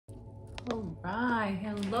Right,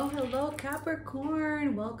 hello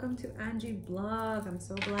Capricorn, welcome to Angie Blog. I'm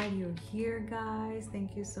so glad you're here, guys.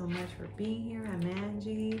 Thank you so much for being here. I'm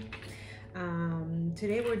Angie.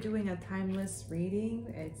 Today we're doing a timeless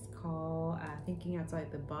reading. It's called Thinking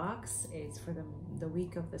Outside the Box. It's for the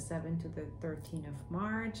week of the 7th to the 13th of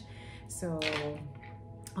March. So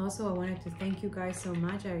also I wanted to thank you guys so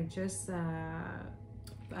much. I just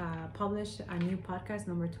published a new podcast,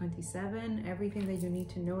 number 27. Everything that you need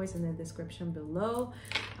to know is in the description below.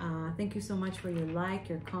 Thank you so much for your like,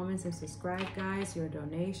 your comments, and subscribe, guys, your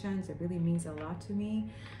donations. It really means a lot to me.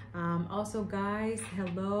 Also, guys,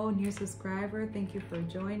 hello, new subscriber. Thank you for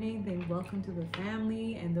joining. Then welcome to the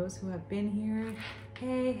family, and those who have been here,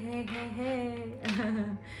 hey.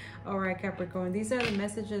 All right, Capricorn, these are the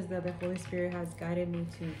messages that the Holy Spirit has guided me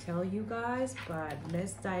to tell you guys, but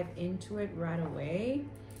let's dive into it right away.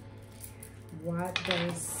 What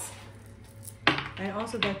does, and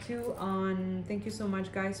also that too on, thank you so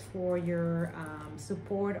much, guys, for your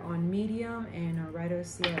support on Medium and our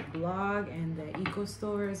Writers Yet blog and the Eco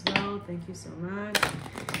Store as well. Thank you so much.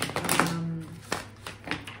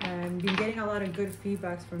 I've been getting a lot of good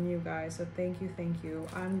feedbacks from you guys, so thank you.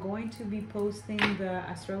 I'm going to be posting the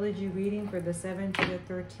astrology reading for the 7th to the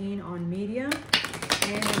 13th on Medium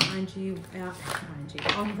and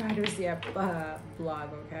on Writers Yet blog,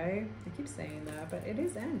 okay? I keep saying that, but it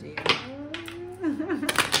is Angie.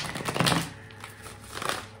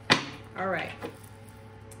 All right,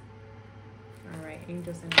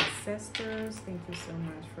 angels and ancestors, thank you so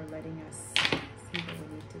much for letting us see what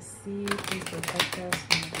we need to see. Please protect us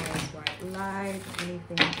from the highest white light.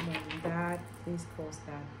 Anything more than that, please close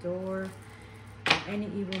that door. Any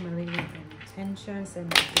evil, malignant intentions and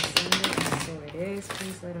descendants, so it is.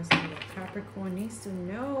 Please let us know what Capricorn needs to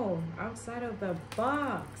know outside of the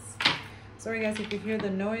box. Sorry, guys, if you hear the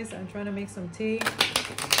noise. I'm trying to make some tea.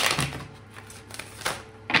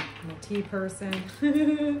 I'm a tea person.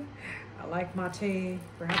 I like my tea.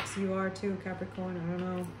 Perhaps you are too, Capricorn. I don't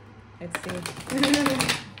know. Let's see.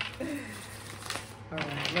 All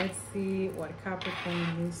right, let's see what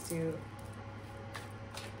Capricorn needs to.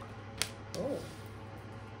 Oh.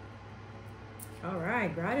 All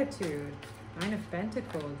right, gratitude. 9 of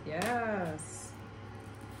Pentacles, yes.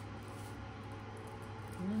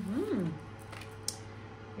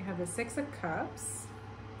 We have the 6 of Cups.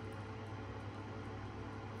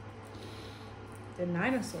 The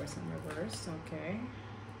 9 of Swords in reverse, okay.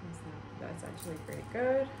 That's actually pretty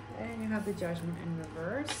good. And you have the Judgment in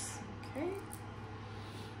reverse, okay.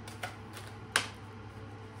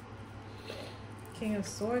 King of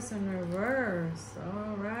Swords in reverse,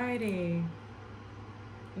 alrighty.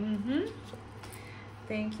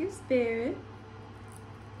 Thank you, Spirit.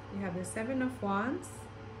 You have the 7 of Wands.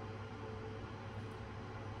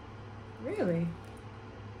 Really?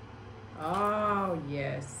 Oh,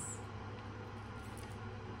 yes.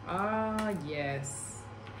 Oh, yes.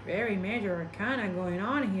 Very major arcana going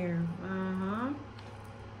on here.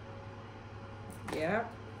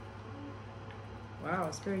 Yep.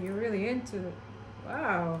 Wow, Spirit, you're really into it.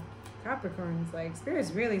 Wow. Capricorn's like,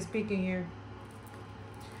 Spirit's really speaking here.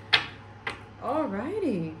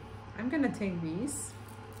 Alrighty, I'm gonna take these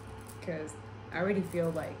because I already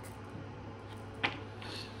feel like,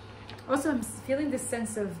 also I'm feeling this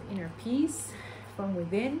sense of inner peace from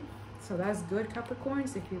within, so that's good,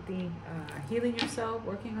 Capricorns. If you've been healing yourself,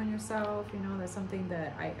 working on yourself, you know, that's something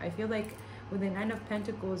that I feel like with the 9 of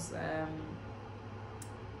Pentacles,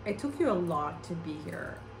 it took you a lot to be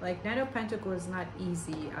here. Like 9 of Pentacles is not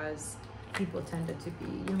easy as people tended to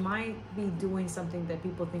be. You might be doing something that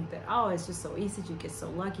people think that, oh, it's just so easy, you get so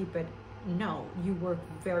lucky, but no, you work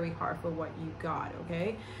very hard for what you got,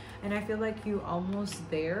 okay? And I feel like you almost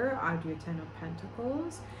there at your 10 of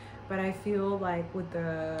Pentacles, but I feel like with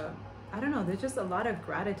the, I don't know, there's just a lot of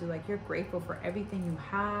gratitude. Like you're grateful for everything you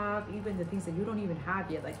have, even the things that you don't even have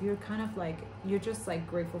yet. Like you're kind of like, you're just like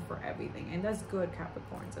grateful for everything, and that's good,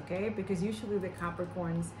 Capricorns, okay? Because usually the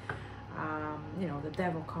Capricorns, you know, the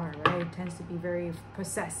devil card, right, tends to be very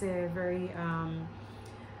possessive, very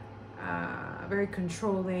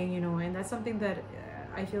controlling, you know, and that's something that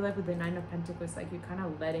I feel like with the 9 of Pentacles, like you're kind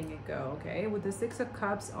of letting it go, okay? With the 6 of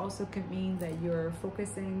Cups also could mean that you're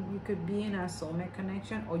focusing, you could be in a soulmate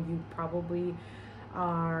connection, or you probably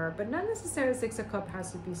are, but not necessarily 6 of Cups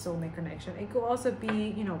has to be soulmate connection. It could also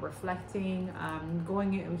be, you know, reflecting,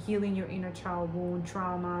 healing your inner child wound,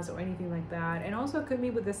 traumas, or anything like that. And also it could be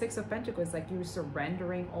with the 6 of Pentacles, like you're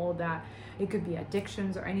surrendering all that. It could be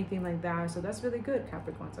addictions or anything like that. So that's really good,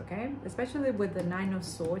 Capricorns, okay? Especially with the 9 of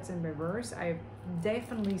Swords in reverse, I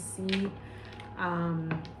definitely see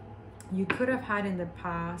You could have had in the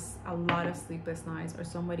past a lot of sleepless nights, or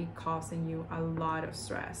somebody causing you a lot of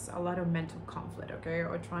stress, a lot of mental conflict, okay?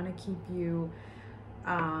 Or trying to keep you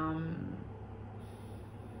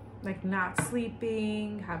like not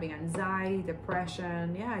sleeping, having anxiety,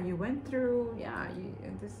 depression. Yeah, you went through, yeah,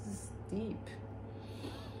 this is deep.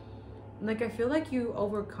 Like, I feel like you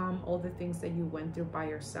overcome all the things that you went through by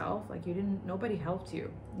yourself. Like, nobody helped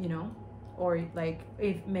you, you know? Or like,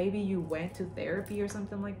 if maybe you went to therapy or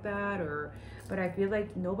something like that, but I feel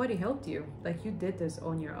like nobody helped you. Like, you did this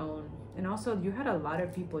on your own. And also, you had a lot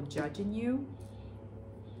of people judging you.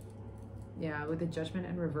 Yeah, with the Judgment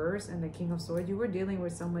in reverse and the King of Swords, you were dealing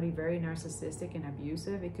with somebody very narcissistic and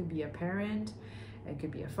abusive. It could be a parent, it could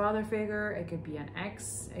be a father figure, it could be an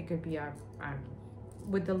ex, it could be a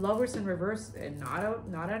with the Lovers in reverse, not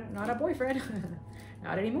a boyfriend,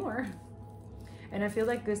 not anymore. And I feel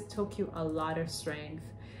like this took you a lot of strength,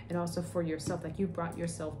 and also for yourself, like you brought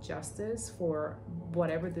yourself justice for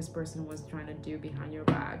whatever this person was trying to do behind your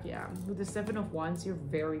back. Yeah, with the Seven of Wands, you're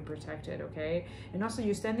very protected, okay? And also,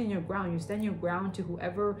 you stand in your ground. You stand your ground to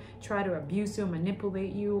whoever try to abuse you,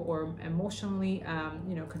 manipulate you, or emotionally,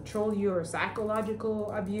 you know, control you, or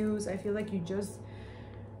psychological abuse. I feel like you just,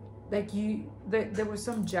 like there was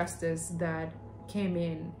some justice that came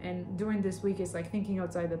in. And during this week, it's like thinking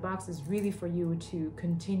outside the box is really for you to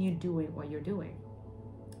continue doing what you're doing.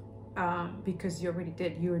 Because you already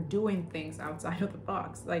did. You're doing things outside of the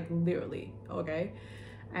box, like literally, okay?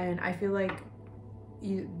 And I feel like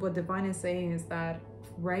what Divine is saying is that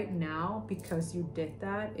right now, because you did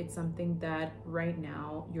that, it's something that right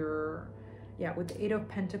now you're, yeah, with the Eight of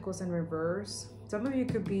Pentacles in reverse, some of you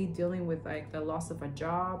could be dealing with like the loss of a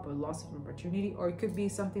job or loss of opportunity, or it could be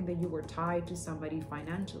something that you were tied to somebody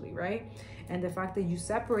financially, right? And the fact that you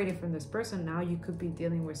separated from this person, now you could be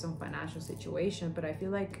dealing with some financial situation. But I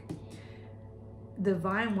feel like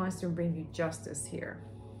Divine wants to bring you justice here.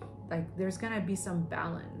 Like, there's gonna be some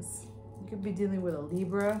balance. You could be dealing with a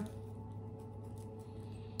Libra.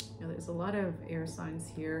 You know, there's a lot of air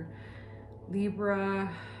signs here.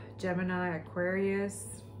 Libra, Gemini,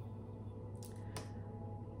 Aquarius,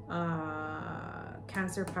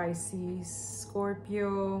 Cancer, Pisces,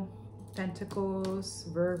 Scorpio, Pentacles,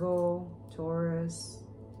 Virgo, Taurus,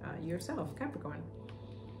 yourself, Capricorn.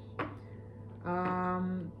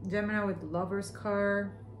 Gemini with Lover's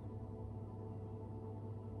card.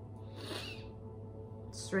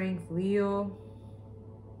 Strength, Leo.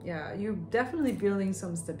 Yeah, you're definitely building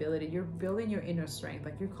some stability. You're building your inner strength.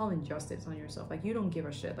 Like, you're calling justice on yourself. Like, you don't give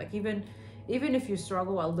a shit. Like, even if you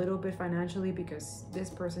struggle a little bit financially, because this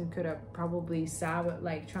person could have probably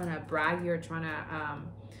like trying to brag you, or trying to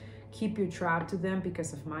keep you trapped to them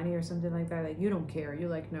because of money or something like that. Like, you don't care. You're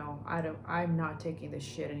like, no, I'm not taking this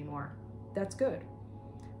shit anymore. That's good.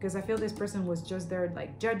 Because I feel this person was just there,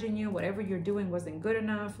 like, judging you. Whatever you're doing wasn't good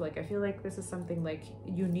enough. Like, I feel like this is something like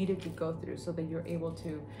you needed to go through so that you're able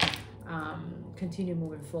to continue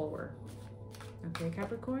moving forward. Okay,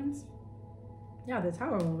 Capricorns? Yeah, the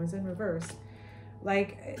Tower Woman is in reverse.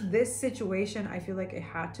 Like, this situation, I feel like it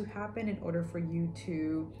had to happen in order for you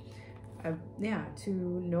to, yeah, to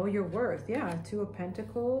know your worth. Yeah, Two of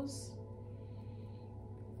Pentacles.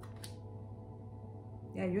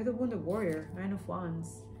 Yeah, you're the Wounded Warrior, Nine of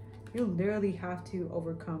Wands. You literally have to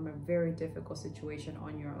overcome a very difficult situation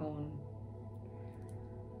on your own.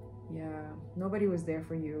 Yeah, nobody was there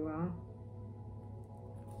for you, huh?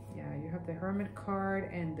 Yeah, you have the Hermit card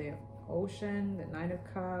and the Ocean, the Nine of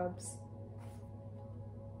Cups.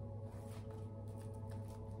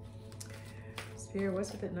 Spirit,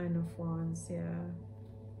 what's with the Nine of Wands? Yeah,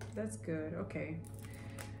 that's good. Okay.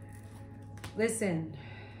 Listen,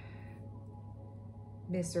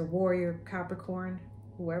 Mr. Warrior, Capricorn,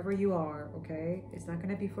 whoever you are, okay? It's not going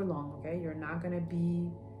to be for long, okay? You're not going to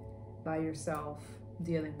be by yourself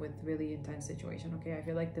dealing with really intense situation, okay? I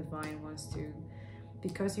feel like Divine wants to,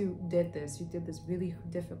 because you did this really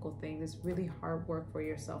difficult thing, this really hard work for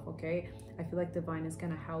yourself, okay? I feel like Divine is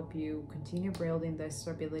going to help you continue building that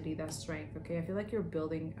stability, that strength, okay? I feel like you're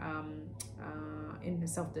building in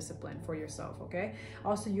self-discipline for yourself, okay?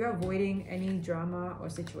 Also, you're avoiding any drama or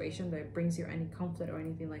situation that brings you any conflict or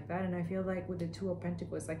anything like that. And I feel like with the Two of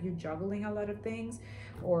Pentacles, like, you're juggling a lot of things,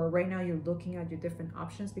 or right now you're looking at your different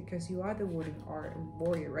options, because you are the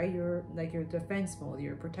warrior, right? You're like your defense mode.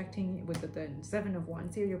 You're protecting with the Seven of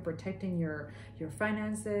Wands here. You're protecting your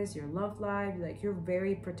finances, your love life. Like, you're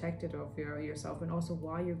very protected of yourself, and also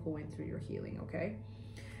while you're going through your healing, okay?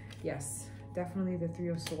 Yes, definitely the Three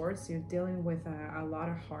of Swords. You're dealing with a lot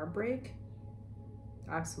of heartbreak.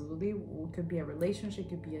 Absolutely. It could be a relationship, it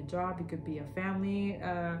could be a job, it could be a family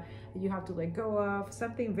you have to let go of.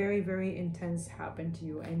 Something very, very intense happened to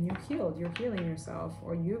you and you're healed. You're healing yourself,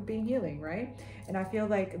 or you've been healing, right? And I feel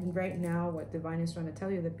like right now what divine is trying to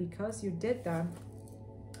tell you, that because you did that,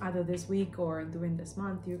 either this week or during this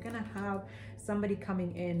month, you're gonna have somebody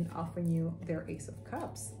coming in offering you their Ace of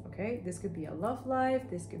Cups. Okay, this could be a love life,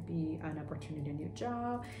 this could be an opportunity, a new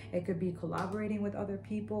job, it could be collaborating with other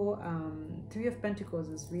people. Three of Pentacles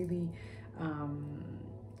is really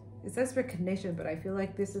it says recognition, but I feel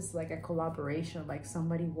like this is like a collaboration, like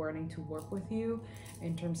somebody wanting to work with you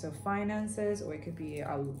in terms of finances, or it could be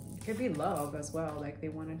love as well, like they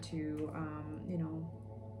wanted to you know.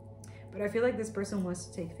 But I feel like this person wants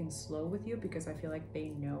to take things slow with you because I feel like they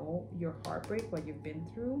know your heartbreak, what you've been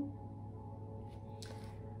through.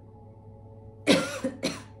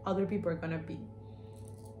 Other people are gonna be,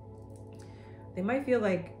 they might feel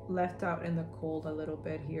like left out in the cold a little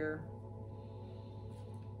bit here.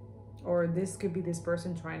 Or this could be this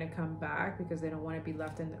person trying to come back because they don't want to be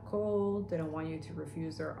left in the cold. They don't want you to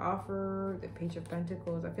refuse their offer. The Page of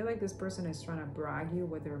Pentacles. I feel like this person is trying to brag you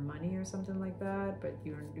with their money or something like that. But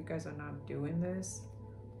you guys are not doing this.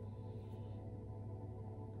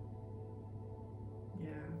 Yeah.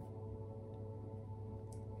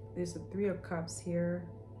 There's the Three of Cups here.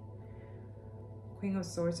 Queen of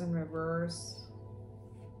Swords in reverse.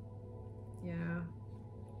 Yeah.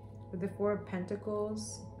 With the Four of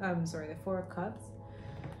Pentacles, sorry, the Four of Cups.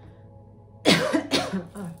 Oh,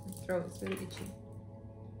 my throat is really itchy.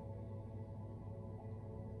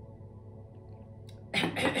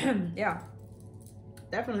 Yeah,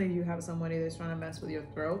 definitely you have somebody that's trying to mess with your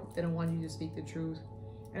throat. They don't want you to speak the truth.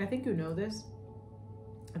 And I think you know this.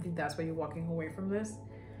 I think that's why you're walking away from this.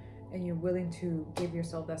 And you're willing to give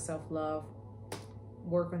yourself that self-love,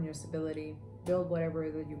 work on your stability, build whatever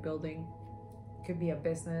that you're building. Could be a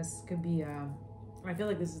business, could be I feel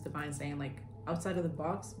like this is divine saying, like, outside of the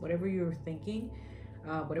box, whatever you're thinking,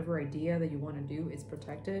 whatever idea that you want to do is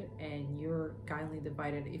protected and you're kindly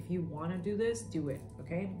divided. If you want to do this, do it.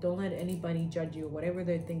 Okay, don't let anybody judge you, whatever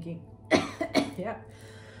they're thinking. Yeah.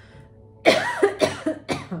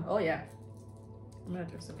 Oh yeah, I'm gonna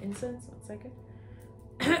throw some incense. 1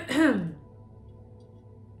 second.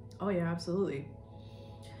 Oh yeah, absolutely.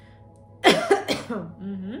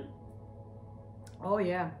 Mm-hmm. Oh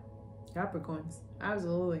yeah, Capricorns,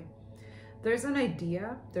 absolutely. There's an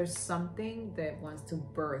idea, there's something that wants to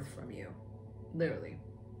birth from you, literally.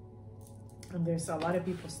 And there's a lot of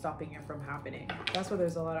people stopping it from happening. That's why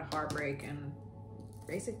there's a lot of heartbreak and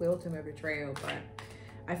basically ultimate betrayal. But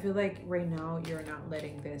I feel like right now you're not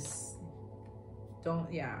letting this,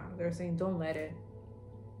 they're saying don't let it.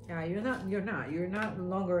 Yeah, you're not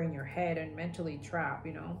longer in your head and mentally trapped,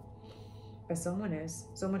 you know. But someone is,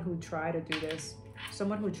 someone who tried to do this.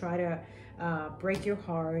 Someone who try to break your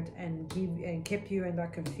heart and keep you in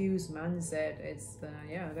that confused mindset. It's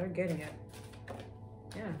yeah, they're getting it.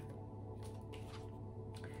 Yeah.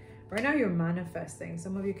 Right now you're manifesting.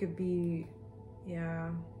 Some of you could be,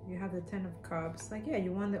 yeah, you have the 10 of Cups. Like, yeah,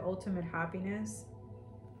 you want the ultimate happiness.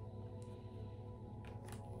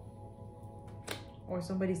 Or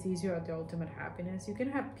somebody sees you at the ultimate happiness. You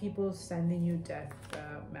can have people sending you death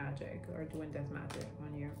magic or doing death magic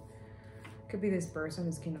on you. Could be this person,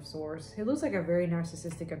 this King of Swords. He looks like a very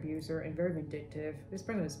narcissistic abuser and very vindictive. This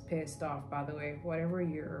person is pissed off, by the way. Whatever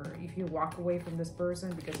if you walk away from this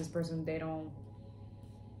person, because this person, they don't,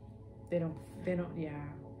 yeah.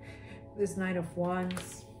 This Knight of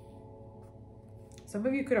Wands. Some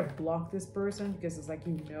of you could have blocked this person because it's like,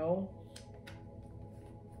 you know.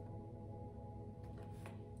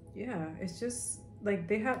 Yeah, it's just like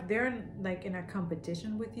they're like in a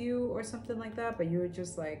competition with you or something like that, but you're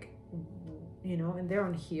just like, you know, and they're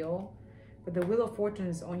on heel, but the Wheel of Fortune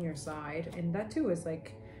is on your side, and that too is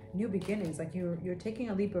like new beginnings. Like you're taking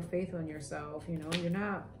a leap of faith on yourself, you know. You're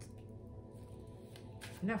not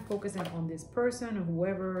focusing on this person or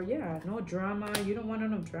whoever. Yeah, no drama. You don't want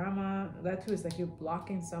no drama. That too is like you're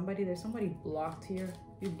blocking somebody. There's somebody blocked here.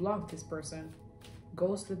 You blocked this person,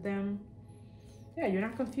 ghosted them. Yeah, you're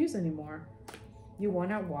not confused anymore. You want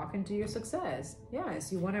to walk into your success.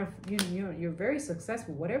 Yes, you want to, you're very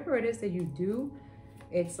successful. Whatever it is that you do,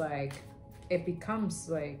 it's like, it becomes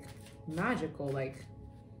like magical. Like,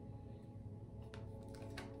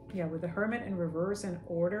 yeah, with the Hermit in reverse and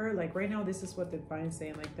order, like right now, this is what the divine is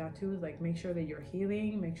saying, like that too. Like, make sure that you're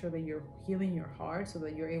healing, make sure that you're healing your heart so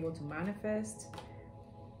that you're able to manifest.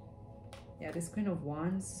 Yeah, this Queen of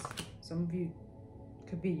Wands, some of you,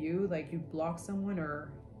 could be you, like you block someone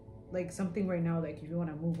or like something right now, like if you want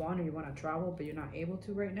to move on or you want to travel but you're not able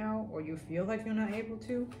to right now, or you feel like you're not able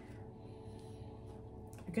to.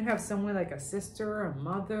 You can have someone like a sister, a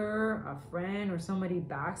mother, a friend, or somebody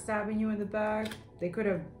backstabbing you in the back. They could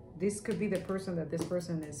have, this could be the person that this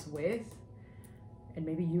person is with, and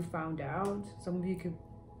maybe you found out. Some of you could,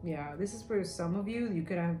 yeah, this is for some of you. You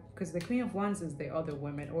could have, because the Queen of Wands is the other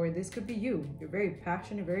women, or this could be you. You're very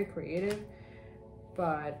passionate, very creative,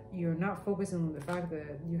 but you're not focusing on the fact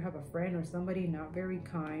that you have a friend or somebody not very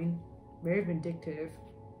kind, very vindictive,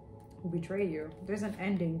 who betray you. There's an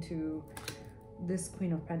ending to this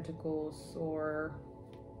Queen of Pentacles or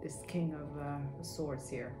this King of Swords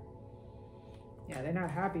here. Yeah, they're not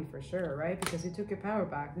happy for sure, right? Because you took your power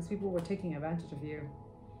back. These people were taking advantage of you.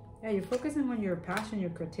 Yeah, you're focusing on your passion, your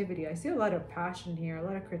creativity. I see a lot of passion here, a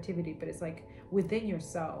lot of creativity, but it's like within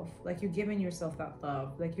yourself. Like you're giving yourself that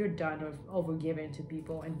love. Like you're done with overgiving to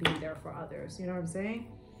people and being there for others. You know what I'm saying?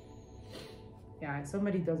 Yeah, and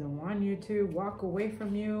somebody doesn't want you to walk away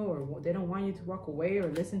from you, or they don't want you to walk away or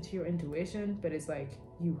listen to your intuition, but it's like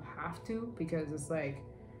you have to, because it's like,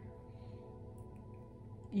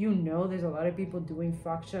 you know, there's a lot of people doing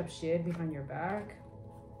fucked up shit behind your back.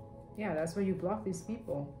 Yeah, that's why you block these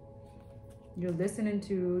people. You're listening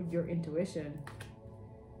to your intuition.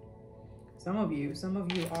 Some of you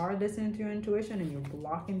are listening to your intuition and you're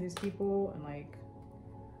blocking these people, and like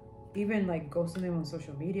even like ghosting them on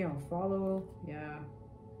social media, and follow. Yeah,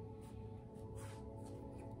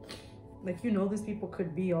 like, you know, these people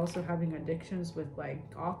could be also having addictions with like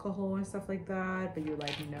alcohol and stuff like that, but you're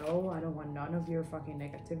like, no, I don't want none of your fucking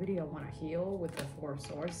negativity. I want to heal with the Four of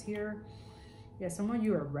Swords here. Yeah, some of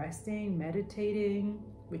you are resting, meditating,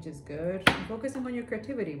 which is good, and focusing on your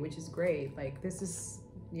creativity, which is great. Like this is,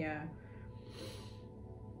 yeah,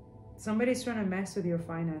 somebody's trying to mess with your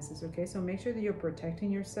finances, okay? So make sure that you're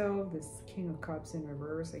protecting yourself. This King of Cups in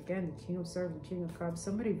reverse. Again, the King of Swords, the King of Cups.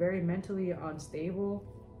 Somebody very mentally unstable,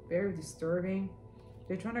 very disturbing.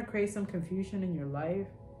 They're trying to create some confusion in your life.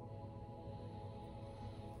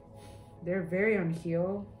 They're very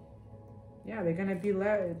unhealed. Yeah, they're gonna be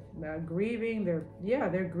grieving.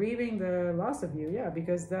 They're grieving the loss of you. Yeah,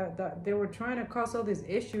 because that they were trying to cause all these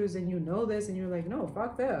issues, and you know this, and you're like, no,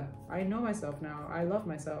 fuck that. I know myself now. I love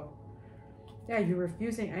myself. Yeah, you're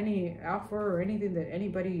refusing any offer or anything that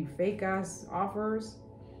anybody fake ass offers.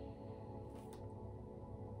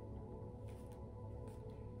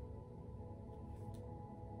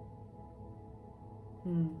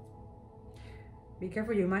 Be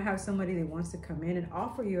careful, you might have somebody that wants to come in and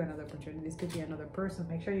offer you another opportunity. This could be another person.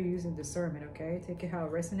 Make sure you're using discernment, okay? Take it how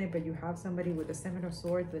it resonates, but you have somebody with the Seven of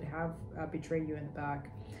Swords that have betrayed you in the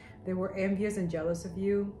back. They were envious and jealous of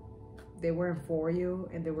you. They weren't for you,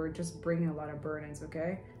 and they were just bringing a lot of burdens,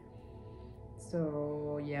 okay?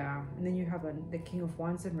 So, yeah. And then you have the King of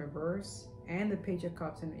Wands in reverse and the Page of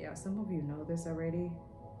Cups. And yeah, some of you know this already.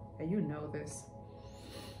 Yeah, you know this.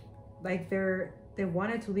 Like they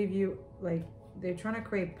wanted to leave you, like, they're trying to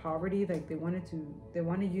create poverty. Like they wanted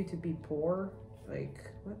you to be poor. Like,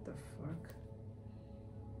 what the fuck?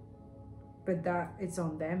 But that, it's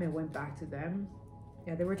on them. It went back to them.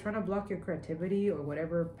 Yeah, they were trying to block your creativity or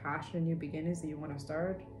whatever passion in you beginnings that you want to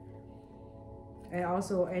start. And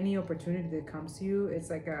also any opportunity that comes to you, it's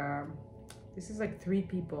like this is like 3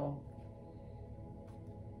 people.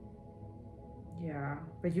 Yeah,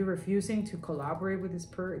 but you're refusing to collaborate with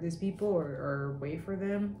these people or wait for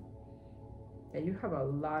them. Yeah, you have a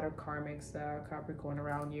lot of karmics, Capricorn,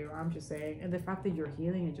 around you. I'm just saying. And the fact that you're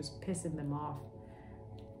healing and just pissing them off.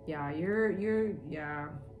 Yeah,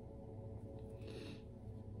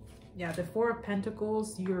 yeah, the Four of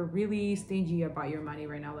Pentacles, you're really stingy about your money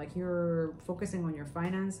right now. Like you're focusing on your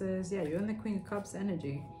finances. Yeah, you're in the Queen of Cups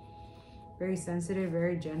energy. Very sensitive,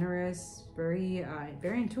 very generous, very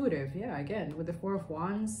intuitive. Yeah, again, with the Four of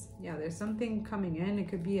Wands. Yeah, there's something coming in. It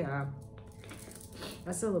could be a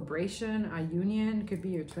celebration, a union. Could be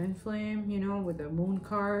your twin flame, you know, with the Moon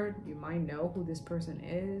card. You might know who this person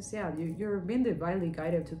is. Yeah, you're being divinely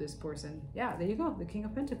guided to this person. Yeah, there you go, the King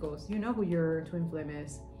of Pentacles. You know who your twin flame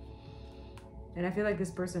is. And I feel like this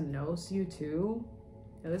person knows you too.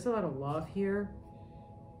 Yeah, there's a lot of love here.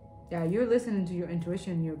 Yeah, you're listening to your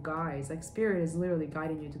intuition, your guides. Like spirit is literally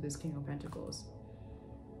guiding you to this King of Pentacles.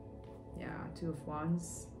 Yeah, Two of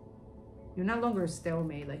Wands. You're no longer a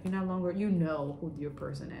stalemate. Like you're no longer, you know who your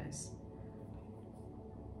person is.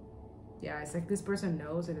 Yeah, it's like this person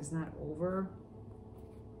knows that it's not over.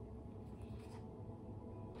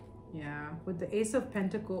 Yeah, with the Ace of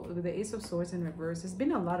Pentacles, with the Ace of Swords in reverse, there's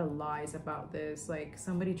been a lot of lies about this. Like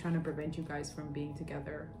somebody trying to prevent you guys from being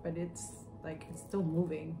together. But it's like, it's still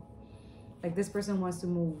moving. Like this person wants to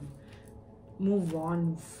move move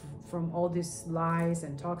on from all these lies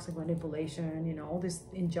and toxic manipulation, you know, all these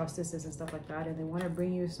injustices and stuff like that, and they want to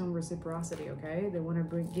bring you some reciprocity. Okay, they want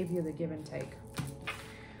to give you the give and take.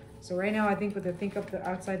 So right now, I think with the think up the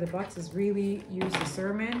outside the box is really use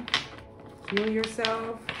discernment, heal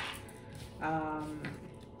yourself,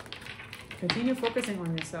 continue focusing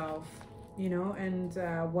on yourself, you know, and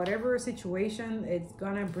whatever situation it's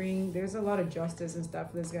gonna bring, there's a lot of justice and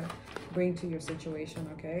stuff that's gonna bring to your situation.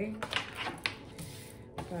 Okay,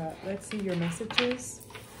 let's see your messages.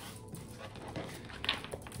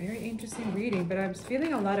 Very interesting reading, but I'm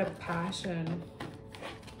feeling a lot of passion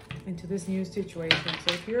into this new situation.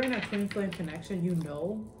 So if you're in a twin flame connection, you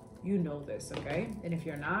know this, okay? And if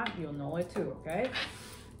you're not, you'll know it too, okay?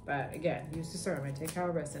 But again, use discernment, take how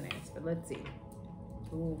it resonates. But let's see.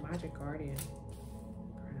 Ooh, Magic Guardian.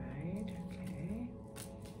 Right, okay.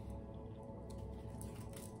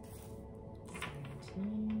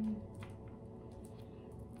 17.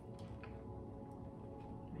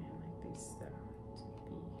 Man, like this to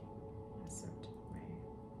be a certain way.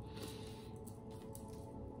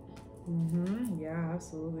 Yeah,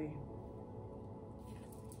 absolutely.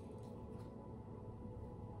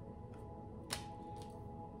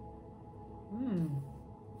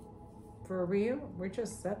 For real? We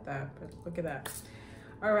just said that, but look at that.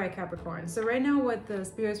 All right, Capricorn. So right now what the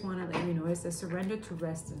spirits want to let you know is to surrender to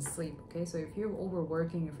rest and sleep. Okay, so if you're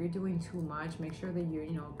overworking, if you're doing too much, make sure that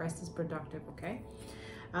you know, rest is productive. Okay.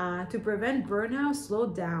 To prevent burnout, slow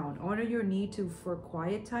down. Honor your need for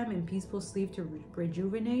quiet time and peaceful sleep to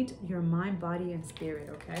rejuvenate your mind, body, and spirit.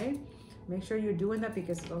 Okay, make sure you're doing that,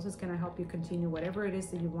 because it also is going to help you continue whatever it is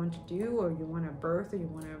that you want to do, or you want to birth, or you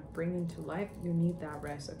want to bring into life. You need that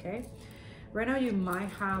rest. Okay. Right now, you might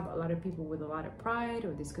have a lot of people with a lot of pride,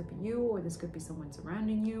 or this could be you, or this could be someone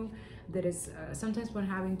surrounding you. That is sometimes when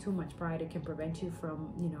having too much pride, it can prevent you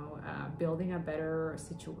from, you know, building a better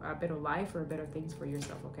life or better things for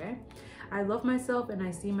yourself. Okay, I love myself and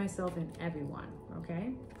I see myself in everyone.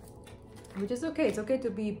 Okay, which is okay. It's okay to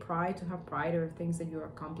be to have pride or things that you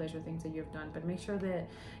accomplish or things that you've done, but make sure that,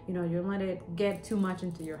 you know, you don't let it get too much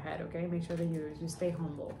into your head. Okay, make sure that you stay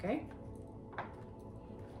humble. Okay,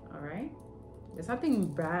 all right. There's nothing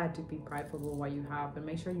bad to be prideful of what you have, but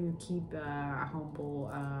make sure you keep a humble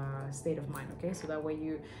state of mind. Okay, so that way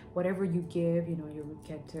whatever you give, you know, you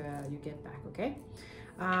get back. Okay.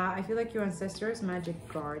 I feel like your ancestors, Magic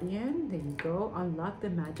Guardian. There you go. Unlock the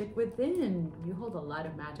magic within. You hold a lot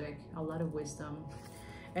of magic, a lot of wisdom,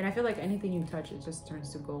 and I feel like anything you touch, it just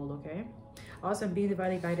turns to gold. Okay. Also, I'm being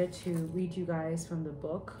divinely guided to read you guys from the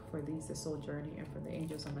book for the Soul Journey and for the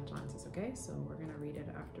Angels of Atlantis. Okay, so we're gonna read it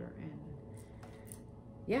after. And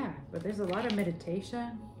yeah, but there's a lot of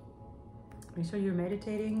meditation. Make sure you're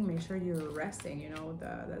meditating. Make sure you're resting. You know,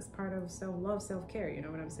 that's part of self-love, self-care. You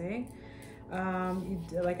know what I'm saying?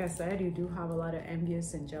 Like I said, you do have a lot of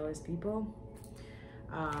envious and jealous people.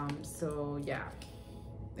 So yeah,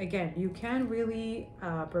 again, you can't really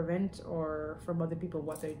prevent or from other people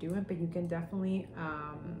what they're doing, but you can definitely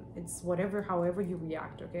it's however you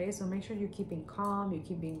react. Okay, so make sure you're keeping calm,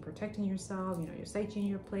 you're protecting yourself, you know, you're staging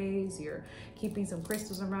your place, you're keeping some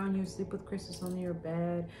crystals around you, sleep with crystals on your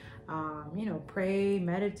bed, you know, pray,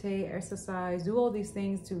 meditate, exercise, do all these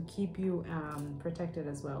things to keep you protected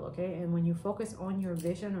as well. Okay, and when you focus on your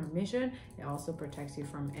vision or mission, it also protects you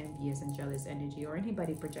from envious and jealous energy or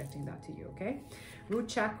anybody projecting that to you. Okay, root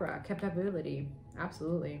chakra, capability.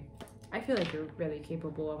 Absolutely. I feel like you're really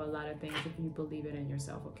capable of a lot of things if you believe it in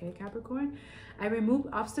yourself. Okay, Capricorn. I remove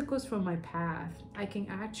obstacles from my path. I can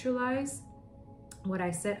actualize what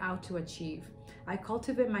I set out to achieve. I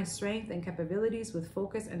cultivate my strength and capabilities with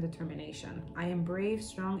focus and determination. I am brave,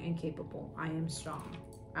 strong, and capable. I am strong.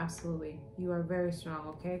 Absolutely. You are very strong.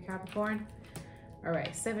 Okay, Capricorn. All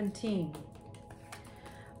right, 17.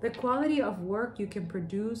 The quality of work you can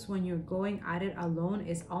produce when you're going at it alone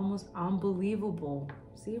is almost unbelievable.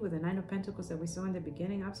 See, with the Nine of Pentacles that we saw in the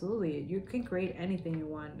beginning, absolutely. You can create anything you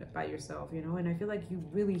want by yourself, you know, and I feel like you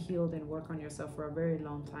really healed and worked on yourself for a very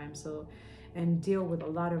long time. So, and deal with a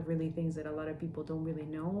lot of really things that a lot of people don't really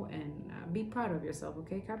know, and be proud of yourself.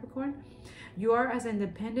 Okay, Capricorn. You are as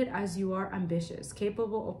independent as you are ambitious,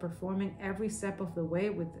 capable of performing every step of the way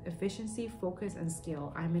with efficiency, focus, and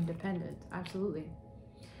skill. I'm independent. Absolutely.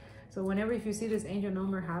 So whenever, if you see this angel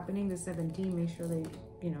number happening, the 17, make sure that,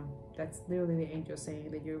 you know, that's literally the angel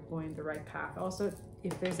saying that you're going the right path. Also,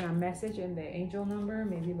 if there's a message in the angel number,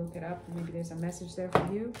 maybe look it up. Maybe there's a message there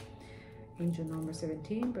for you. Angel number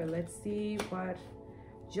 17. But let's see what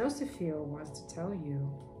Josephiel wants to tell you.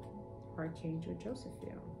 Archangel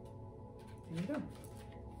Josephiel. There you go.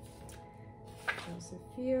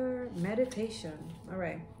 Josephiel. Meditation. All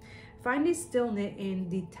right. Finding stillness in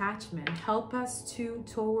detachment help us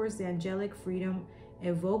towards the angelic freedom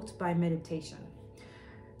evoked by meditation.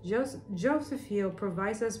 Josephiel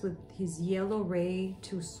provides us with his yellow ray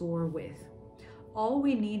to soar with. All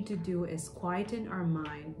we need to do is quieten our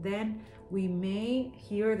mind, then we may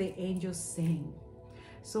hear the angels sing.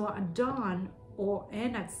 So at dawn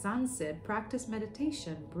and at sunset, practice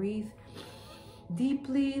meditation. Breathe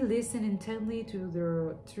deeply, listen intently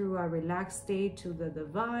through a relaxed state to the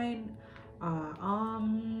divine,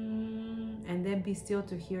 and then be still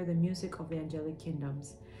to hear the music of the angelic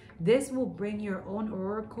kingdoms. This will bring your own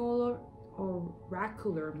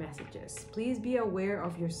oracular messages. Please be aware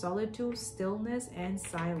of your solitude, stillness, and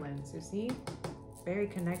silence. You see, very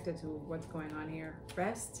connected to what's going on here.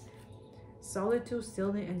 Rest, solitude,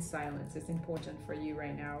 stillness, and silence is important for you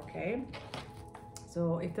right now, okay?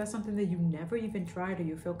 So if that's something that you never even tried or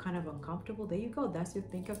you feel kind of uncomfortable, there you go. That's your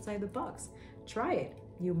think outside the box. Try it.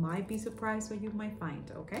 You might be surprised what you might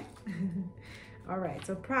find, okay? All right,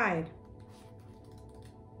 so pride.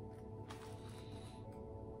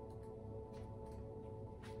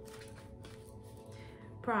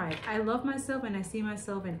 Pride. I love myself and I see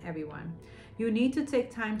myself in everyone. You need to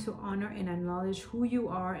take time to honor and acknowledge who you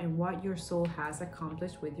are and what your soul has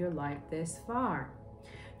accomplished with your life this far.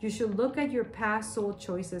 You should look at your past soul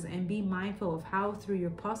choices and be mindful of how through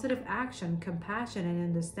your positive action, compassion, and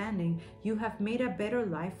understanding, you have made a better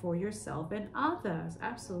life for yourself and others.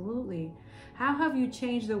 Absolutely. How have you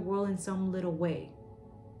changed the world in some little way?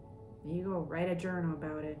 There you go. Write a journal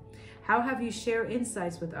about it. How have you shared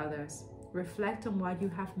insights with others? Reflect on what you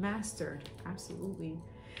have mastered. Absolutely.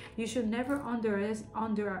 You should never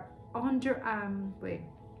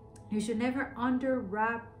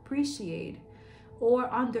underappreciate or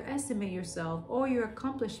underestimate yourself or your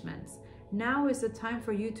accomplishments. Now is the time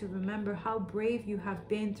for you to remember how brave you have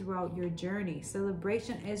been throughout your journey.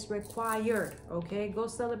 Celebration is required, okay? Go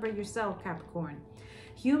celebrate yourself, Capricorn.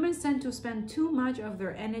 Humans tend to spend too much of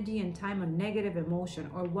their energy and time on negative emotion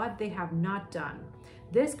or what they have not done.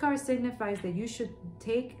 This card signifies that you should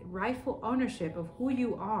take rightful ownership of who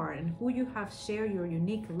you are and who you have shared your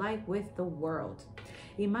unique life with the world.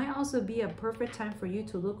 It might also be a perfect time for you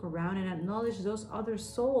to look around and acknowledge those other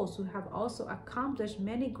souls who have also accomplished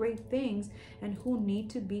many great things and who need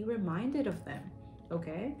to be reminded of them.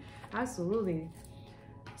 Okay? Absolutely.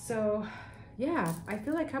 So, yeah, I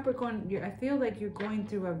feel like Capricorn, I feel like you're going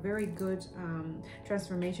through a very good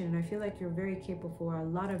transformation, and I feel like you're very capable for a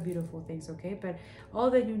lot of beautiful things, okay? But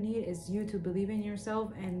all that you need is you to believe in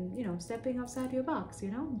yourself and, you know, stepping outside your box,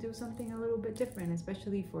 you know? Do something a little bit different,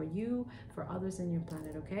 especially for you, for others in your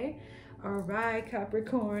planet, okay? All right,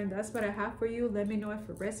 Capricorn, that's what I have for you. Let me know if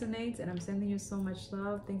it resonates, and I'm sending you so much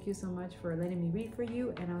love. Thank you so much for letting me read for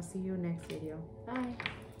you, and I'll see you next video. Bye.